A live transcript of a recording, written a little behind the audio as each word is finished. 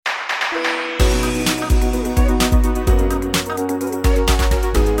Hey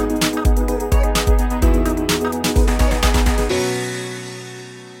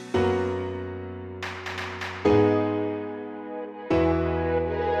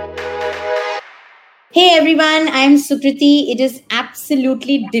everyone, I am Sukriti. It is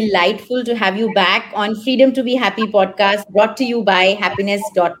absolutely delightful to have you back on Freedom to Be Happy podcast brought to you by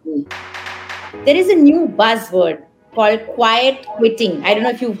happiness.me. There is a new buzzword called quiet quitting. I don't know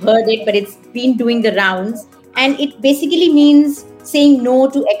if you've heard it, but it's been doing the rounds. And it basically means saying no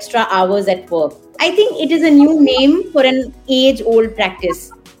to extra hours at work. I think it is a new name for an age old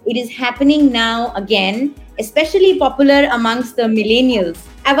practice. It is happening now again, especially popular amongst the millennials.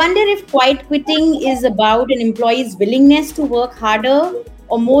 I wonder if quiet quitting is about an employee's willingness to work harder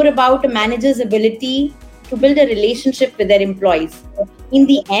or more about a manager's ability to build a relationship with their employees. In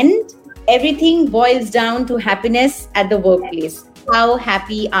the end, everything boils down to happiness at the workplace. How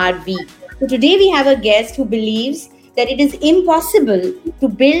happy are we? So today we have a guest who believes that it is impossible to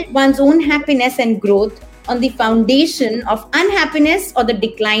build one's own happiness and growth on the foundation of unhappiness or the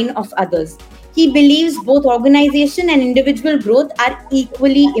decline of others. He believes both organization and individual growth are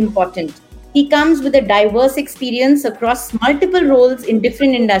equally important. He comes with a diverse experience across multiple roles in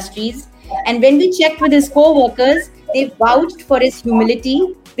different industries. And when we checked with his co-workers, they vouched for his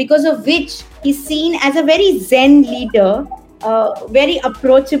humility, because of which he's seen as a very zen leader, very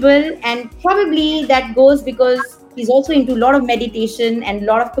approachable, and probably that goes because he's also into a lot of meditation and a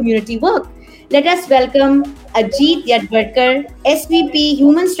lot of community work. Let us welcome Ajit Yadwadkar, SVP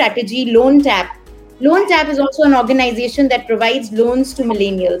Human Strategy, LoanTap. LoanTap is also an organization that provides loans to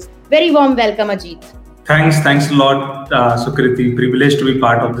millennials. Very warm welcome, Ajit. Thanks a lot, Sukriti. Privileged to be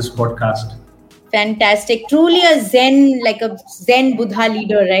part of this podcast. Fantastic. Truly a Zen Buddha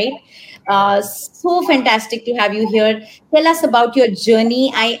leader, right? So fantastic to have you here. Tell us about your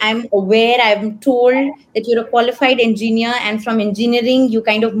journey. I'm told that you're a qualified engineer, and from engineering, you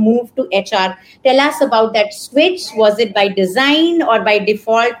kind of moved to HR. Tell us about that switch. Was it by design or by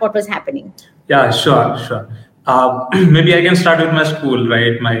default? What was happening? Yeah, sure. Maybe I can start with my school,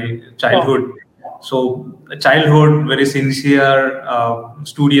 right? My childhood. So, childhood, very sincere,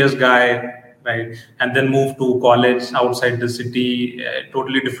 studious guy, right? And then moved to college outside the city, a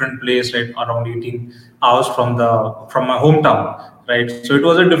totally different place, right? Around 18 hours from my hometown, right? So it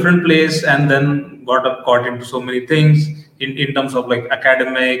was a different place, and then got into so many things in terms of like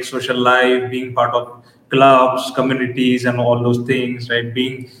academic, social life, being part of clubs, communities, and all those things, right?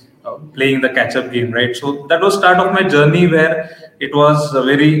 Playing the catch-up game, right? So that was start of my journey, where it was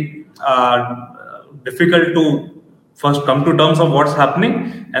very difficult to first come to terms of what's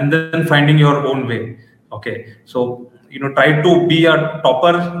happening and then finding your own way. Okay, so try to be a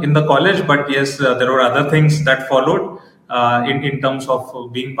topper in the college, but yes, there were other things that followed in terms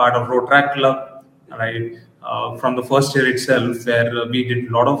of being part of road track club, right? From the first year itself, where we did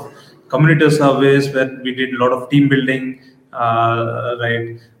a lot of community service, where we did a lot of team building,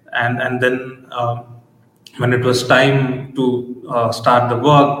 right? And then when it was time to start the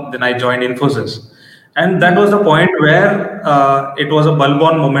work, then I joined Infosys. And that was the point where it was a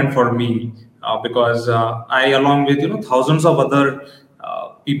bulb-on moment for me, because I, along with thousands of other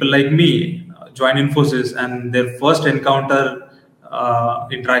people like me, joined Infosys, and their first interaction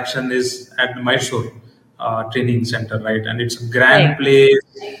is at the Mysore training center, right? And it's a grand place.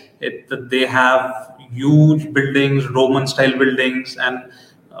 They have huge buildings, Roman-style buildings, and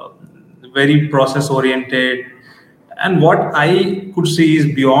very process-oriented. And what I could see is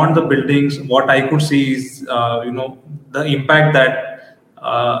beyond the buildings. What I could see is, the impact that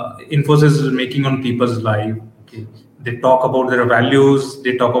Infosys is making on people's life. Okay. They talk about their values.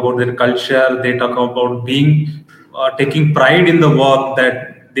 They talk about their culture. They talk about taking pride in the work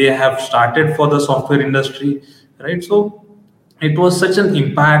that they have started for the software industry, right? So it was such an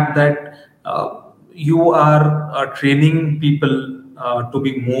impact that you are training people to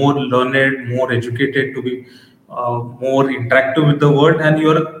be more learned, more educated, to be more interactive with the world, and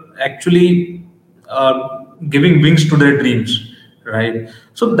you're actually giving wings to their dreams, right?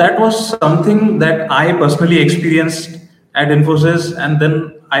 So that was something that I personally experienced at Infosys, and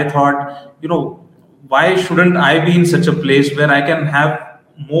then I thought, why shouldn't I be in such a place where I can have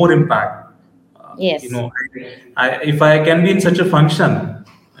more impact? Yes. If I can be in such a function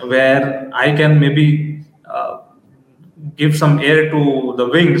where I can maybe give some air to the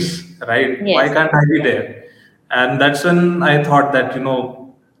wings, right? Yes. Why can't I be there? And that's when I thought that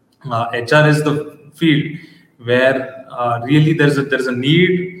HR is the field where really there's a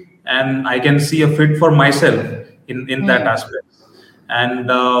need, and I can see a fit for myself in that aspect. And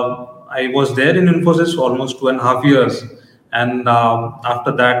I was there in Infosys almost 2.5 years, And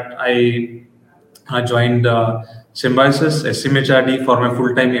after that, I joined Symbiosis SMHRD for my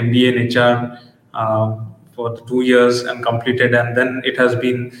full-time MBA in HR for the 2 years and completed. And then it has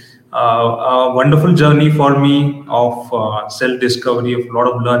been a wonderful journey for me of self-discovery, of a lot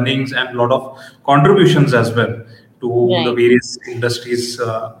of learnings and a lot of contributions as well to the Right. various industries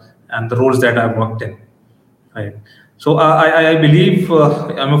and the roles that I've worked in. Right. So I believe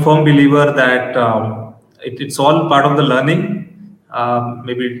I'm a firm believer that it's all part of the learning.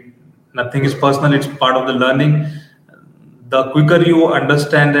 Maybe nothing is personal; it's part of the learning. The quicker you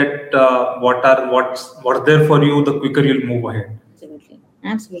understand that what's there for you, the quicker you'll move ahead. Absolutely.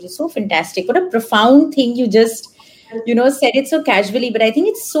 Absolutely. So fantastic. What a profound thing you just, said it so casually, but I think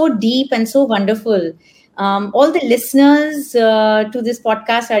it's so deep and so wonderful. All the listeners to this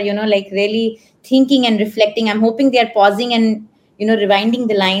podcast are, like really thinking and reflecting. I'm hoping they are pausing and, rewinding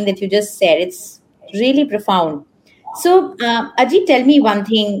the line that you just said. It's really profound. So, Ajit, tell me one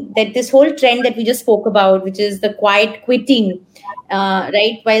thing that this whole trend that we just spoke about, which is the quiet quitting,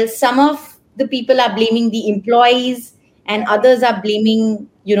 right? While some of the people are blaming the employees and others are blaming,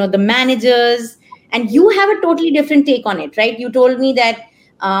 the managers, and you have a totally different take on it, right? You told me that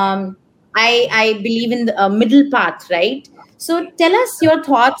I believe in the middle path, right? So, tell us your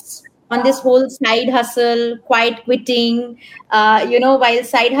thoughts on this whole side hustle, quiet quitting. While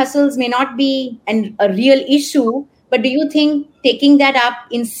side hustles may not be a real issue, but do you think taking that up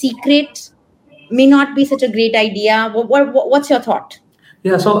in secret may not be such a great idea? What's your thought?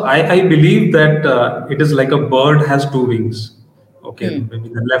 Yeah, so I believe that it is like a bird has two wings. Okay, Hmm. maybe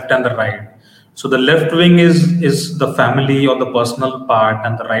the left and the right. So the left wing is the family or the personal part,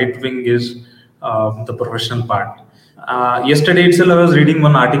 and the right wing is the professional part. Yesterday itself, I was reading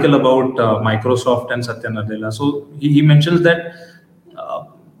one article about Microsoft and Satya Nadella. So he mentions that uh,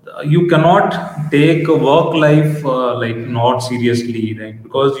 you cannot take a work life like not seriously, right?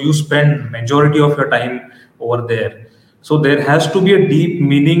 Because you spend majority of your time over there. So there has to be a deep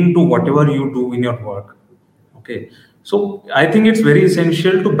meaning to whatever you do in your work. Okay. So I think it's very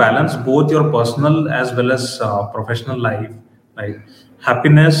essential to balance both your personal as well as professional life. Right.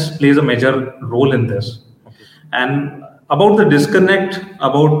 Happiness plays a major role in this. And about the disconnect,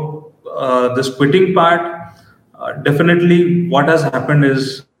 about this quitting part, definitely what has happened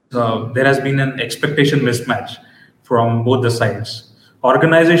is there has been an expectation mismatch from both the sides.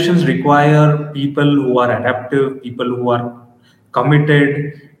 Organizations require people who are adaptive, people who are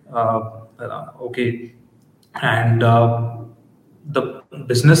committed, okay, and the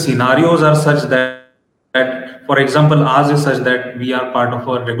business scenarios are such that, for example, ours is such that we are part of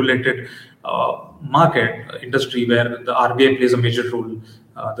a regulated market industry where the RBI plays a major role,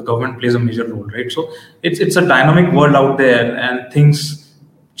 the government plays a major role, right? So it's a dynamic world out there, and things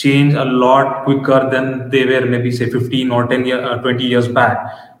change a lot quicker than they were maybe say 15 or 20 years back,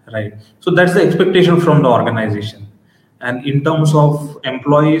 right? So that's the expectation from the organization. And in terms of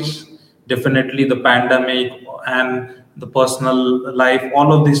employees, definitely the pandemic and the personal life,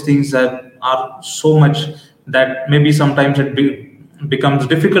 all of these things that are so much that maybe sometimes becomes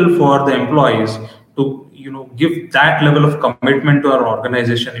difficult for the employees to give that level of commitment to our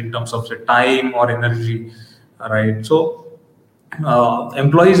organization in terms of say time or energy, right? So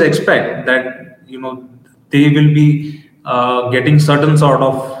employees expect that they will be getting certain sort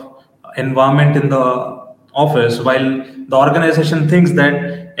of environment in the office, while the organization thinks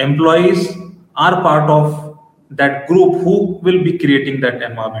that employees are part of that group who will be creating that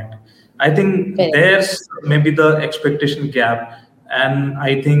environment. I think Correct. there's maybe the expectation gap, and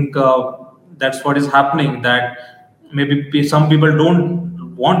I think that's what is happening, that maybe some people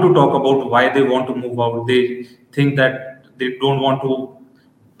don't want to talk about why they want to move out. They think that they don't want to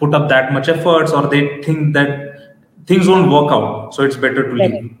put up that much efforts, or they think that things won't work out, so it's better to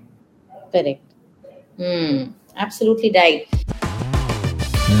Correct. leave. Correct. Absolutely right.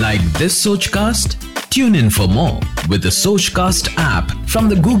 Like this Sochcast? Tune in for more with the Sochcast app from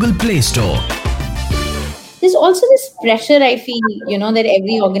the Google Play Store. There's also this pressure I feel, that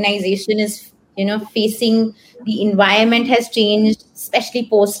every organization is, facing. The environment has changed, especially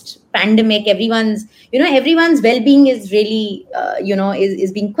post pandemic. Everyone's well-being is really,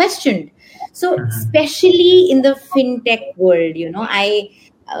 is being questioned. So especially in the fintech world, I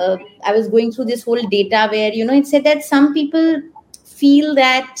was going through this whole data where, it said that some people feel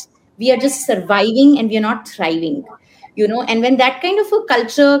that we are just surviving and we are not thriving. And when that kind of a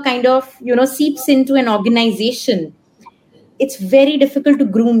culture kind of seeps into an organization, it's very difficult to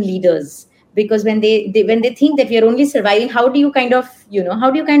groom leaders, because when they think that we are only surviving, how do you kind of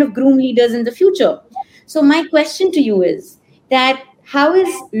groom leaders in the future? So my question to you is that how is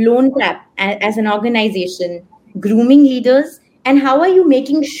LoanTap as an organization grooming leaders, and how are you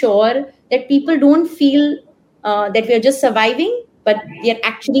making sure that people don't feel that we are just surviving, but we are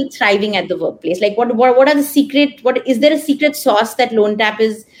actually thriving at the workplace? Like, what are the secret? What is there a secret sauce that LoanTap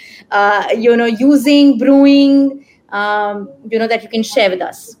is, using, brewing, that you can share with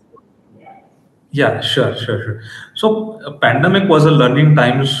us? Yeah, sure. So, pandemic was a learning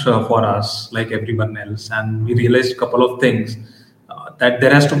times for us, like everyone else, and we realized a couple of things that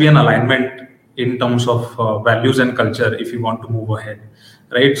there has to be an alignment in terms of values and culture if you want to move ahead,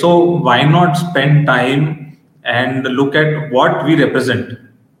 right? So, why not spend time and look at what we represent?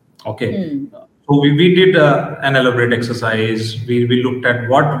 Okay. Hmm. So we did an elaborate exercise. We looked at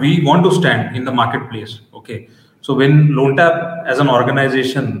what we want to stand in the marketplace. Okay. So when LoanTap as an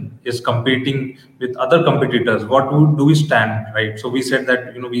organization is competing with other competitors, what do we stand, right? So we said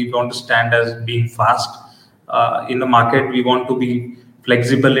that we want to stand as being fast in the market. We want to be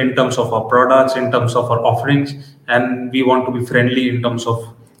flexible in terms of our products, in terms of our offerings, and we want to be friendly in terms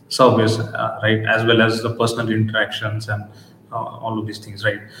of service, right, as well as the personal interactions and all of these things,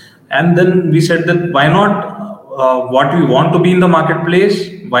 right? And then we said that why not what we want to be in the marketplace?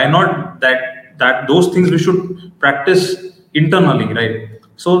 Why not that those things we should practice internally, right?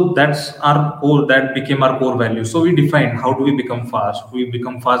 So that's our core. That became our core value. So we defined how do we become fast. We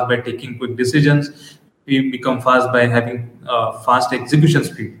become fast by taking quick decisions. We become fast by having fast execution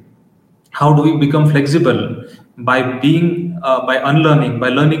speed. How do we become flexible? By being by unlearning, by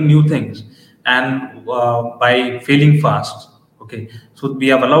learning new things, and by failing fast. Okay, so we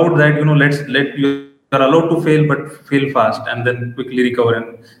have allowed that, let you are allowed to fail, but fail fast and then quickly recover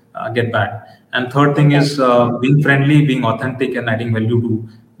and get back. And third thing is Okay. being friendly, being authentic, and adding value to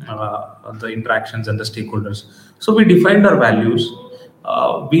the interactions and the stakeholders. So we defined our values.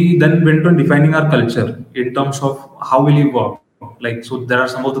 We then went on defining our culture in terms of how will you work. Like, so there are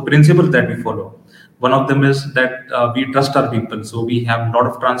some of the principles that we follow. One of them is that we trust our people. So we have a lot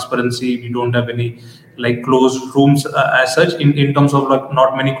of transparency. We don't have any like closed rooms as such, in terms of like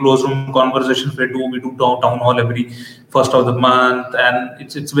not many closed room conversations we do town hall every first of the month, and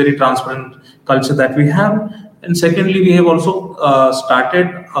it's very transparent culture that we have. And secondly, we have also started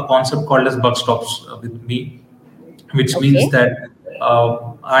a concept called as buck stops with me, which means Okay. that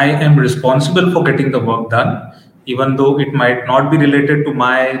I am responsible for getting the work done, even though it might not be related to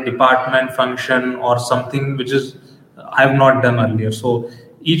my department function or something which is I have not done earlier. So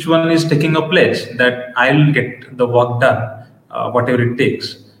each one is taking a pledge that I'll get the work done, whatever it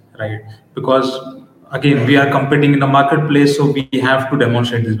takes, right? Because again, we are competing in the marketplace, so we have to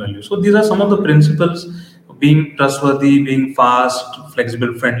demonstrate these values. So these are some of the principles: being trustworthy, being fast,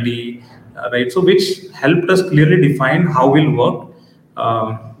 flexible, friendly, right? So which helped us clearly define how we'll work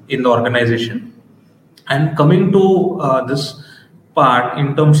in the organization. And coming to this part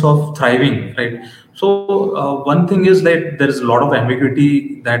in terms of thriving, right? So one thing is that there is a lot of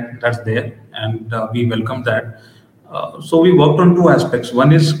ambiguity that's there, and we welcome that. So we worked on two aspects.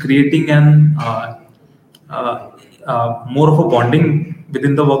 One is creating an more of a bonding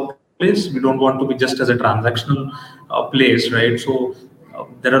within the workplace. We don't want to be just as a transactional place, right? So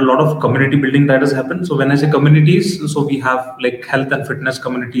there are a lot of community building that has happened. So when I say communities, so we have like health and fitness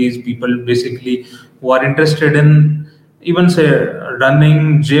communities, people basically who are interested in even say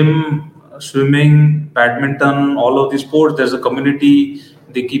running, gym, swimming, badminton, all of these sports. There's a community.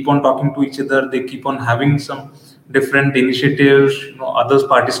 They keep on talking to each other. They keep on having some different initiatives. Others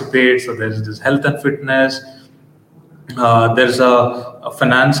participate. So there's this health and fitness. There's a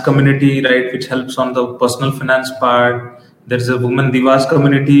finance community, right, which helps on the personal finance part. There's a women divas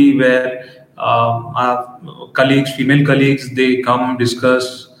community where our colleagues, female colleagues, they come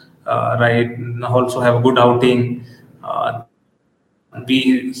discuss, right, and also have a good outing.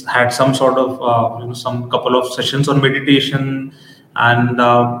 We had some sort of some couple of sessions on meditation, and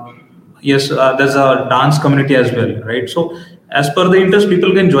yes, there's a dance community as well, right? So as per the interest,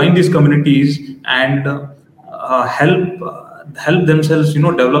 people can join these communities and help themselves,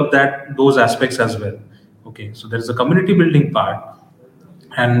 develop those aspects as well. Okay, so there's a community building part.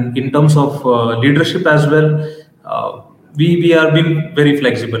 And in terms of leadership as well, we are being very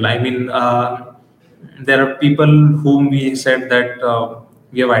flexible. I mean, there are people whom we said that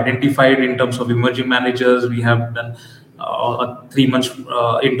we have identified in terms of emerging managers. We have done a 3 months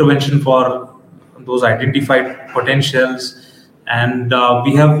intervention for those identified potentials, and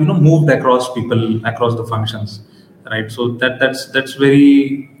we have moved across people across the functions, right? So that's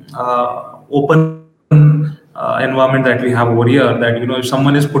very open environment that we have over here. That if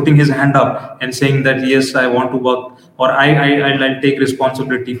someone is putting his hand up and saying that yes, I want to work, or I'll take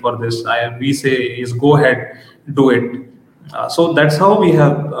responsibility for this, we say is go ahead, do it. So that's how we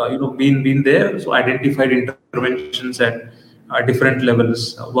have been there. So identified interventions at different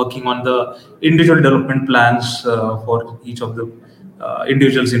levels, working on the individual development plans for each of the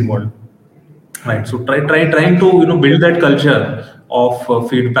individuals involved. Right. So trying to build that culture of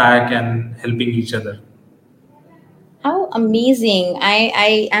feedback and helping each other. How amazing.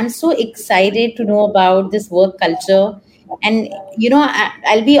 I am so excited to know about this work culture. And,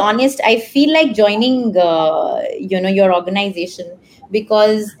 I'll be honest, I feel like joining, your organization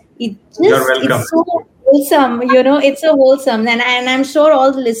because You're welcome. it's so wholesome, it's so wholesome. And I'm sure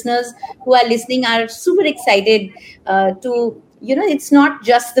all the listeners who are listening are super excited it's not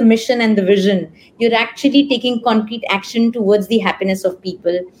just the mission and the vision. You're actually taking concrete action towards the happiness of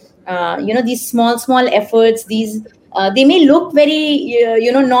people. These small efforts, they may look very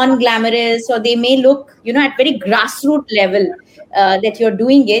non-glamorous, or they may look at very grassroots level, that you're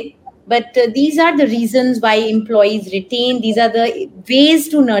doing it, but these are the reasons why employees retain. These are the ways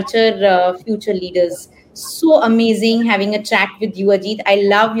to nurture future leaders. So amazing having a chat with you, Ajit. I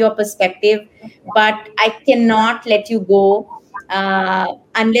love your perspective, but I cannot let you go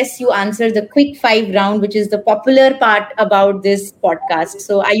unless you answer the quick five round, which is the popular part about this podcast.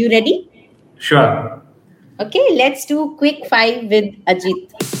 So are you ready? Sure. Okay, let's do quick five with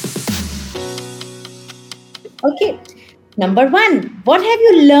Ajit. Okay, number one, what have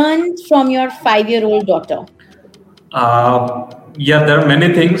you learned from your 5-year-old daughter? Yeah, there are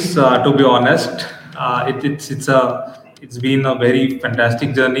many things. To be honest, it's been a very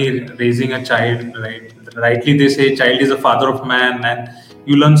fantastic journey raising a child. Right, rightly they say, child is a father of man, and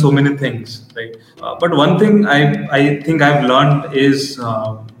you learn so many things. Right, but one thing I think I've learned is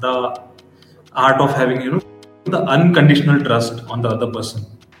the art of having the unconditional trust on the other person.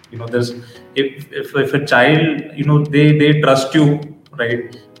 There's if a child they trust you,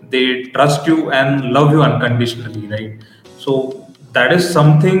 right, they trust you and love you unconditionally, right? So that is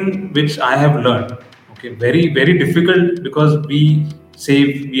something which I have learned. Okay, very very difficult, because we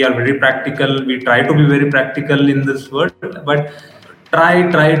say we are very practical, we try to be very practical in this world, but try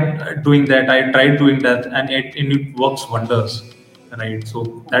doing that. I tried doing that, and it works wonders, right?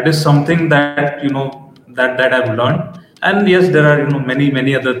 So that is something that that I've learned. And yes, there are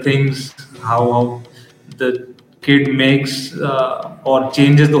many other things, how the kid makes or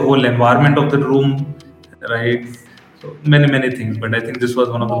changes the whole environment of the room, right? So many things, but I think this was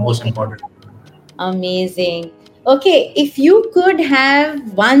one of the most important. Amazing. Okay, if you could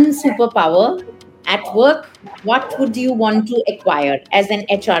have one superpower at work, what would you want to acquire as an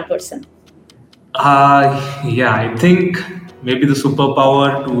HR person? Yeah, I think maybe the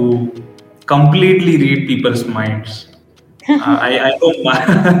superpower to completely read people's minds. I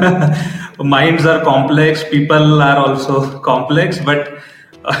know minds are complex, people are also complex, but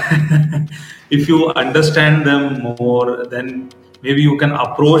if you understand them more, then maybe you can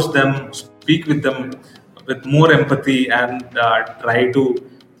approach them, speak with them with more empathy, and try to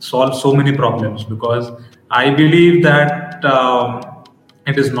solve so many problems. Because I believe that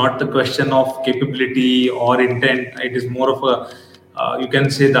it is not the question of capability or intent, it is more of a you can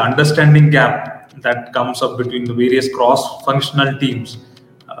say the understanding gap that comes up between the various cross-functional teams.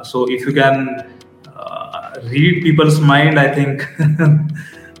 So if you can read people's mind, I think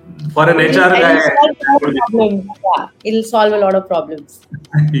for an HR guy, It'll solve a lot of problems.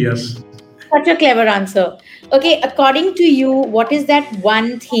 yes. Such a clever answer. Okay, according to you, what is that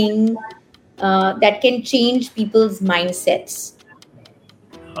one thing that can change people's mindsets?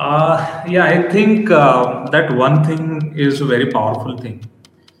 Yeah, I think that one thing is a very powerful thing,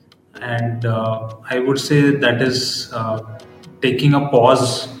 and I would say that is taking a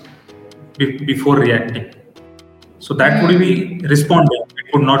pause before reacting. So that would be responding;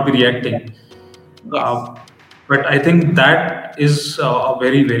 it would not be reacting. Yes. But I think that is a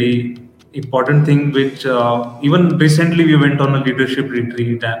very very important thing, which even recently we went on a leadership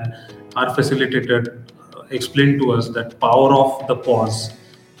retreat, and our facilitator explained to us that power of the pause.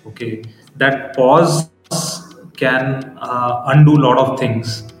 Okay, that pause can undo a lot of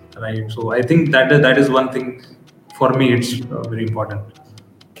things, right? So I think that is one thing for me. It's very important.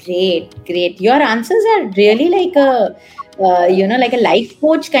 Great. Your answers are really like like a life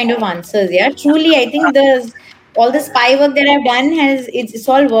coach kind of answers. Yeah, truly, I think the all the spy work that I've done it's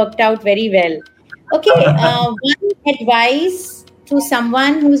all worked out very well. Okay, one advice to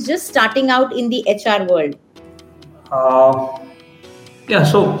someone who's just starting out in the HR world. Uh, yeah.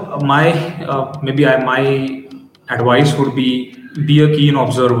 So my my advice would be a keen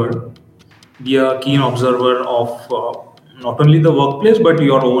observer. Be a keen observer of not only the workplace but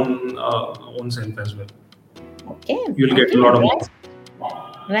your own self as well. Okay, You'll get a okay, lot of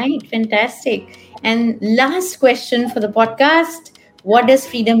right, fantastic. And last question for the podcast: what does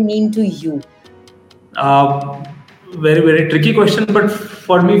freedom mean to you? Very, very tricky question, but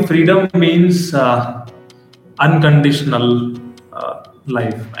for me, freedom means unconditional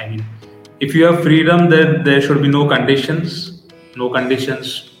life. I mean, if you have freedom, then there should be no conditions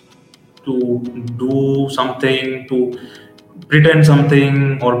to do something, to pretend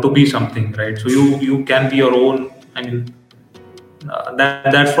something, or to be something, right? So you can be your own. I mean,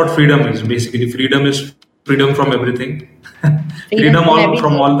 that's what freedom is. Basically, freedom is freedom from everything, Freedom from from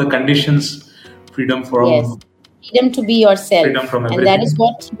everything. all the conditions, freedom Yes. from Freedom to be yourself. freedom from And that is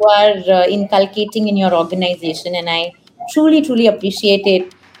everything. what you are inculcating in your organization. And I truly, truly appreciate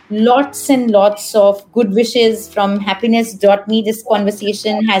it. Lots and lots of good wishes from happiness.me. This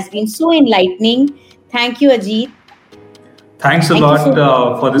conversation has been so enlightening. Thank you, Ajit. Thanks a Thank you so lot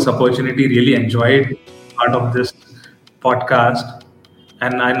much. for this opportunity. Really enjoyed part of this podcast,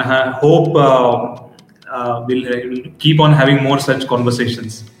 and I hope we'll keep on having more such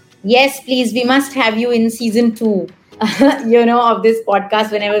conversations. Yes, please. We must have you in season 2, of this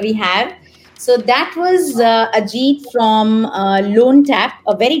podcast whenever we have. So that was Ajit from LoanTap,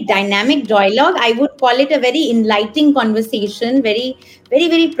 a very dynamic dialogue. I would call it a very enlightening conversation. Very, very,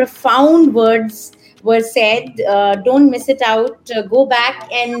 very profound words were said. Don't miss it out. Go back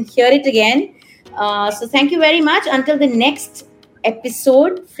and hear it again. So thank you very much. Until the next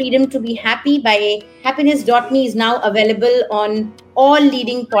episode, Freedom to Be Happy by happiness.me is now available on all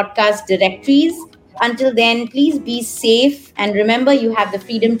leading podcast directories. Until then, please be safe and remember you have the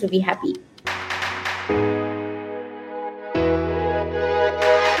freedom to be happy.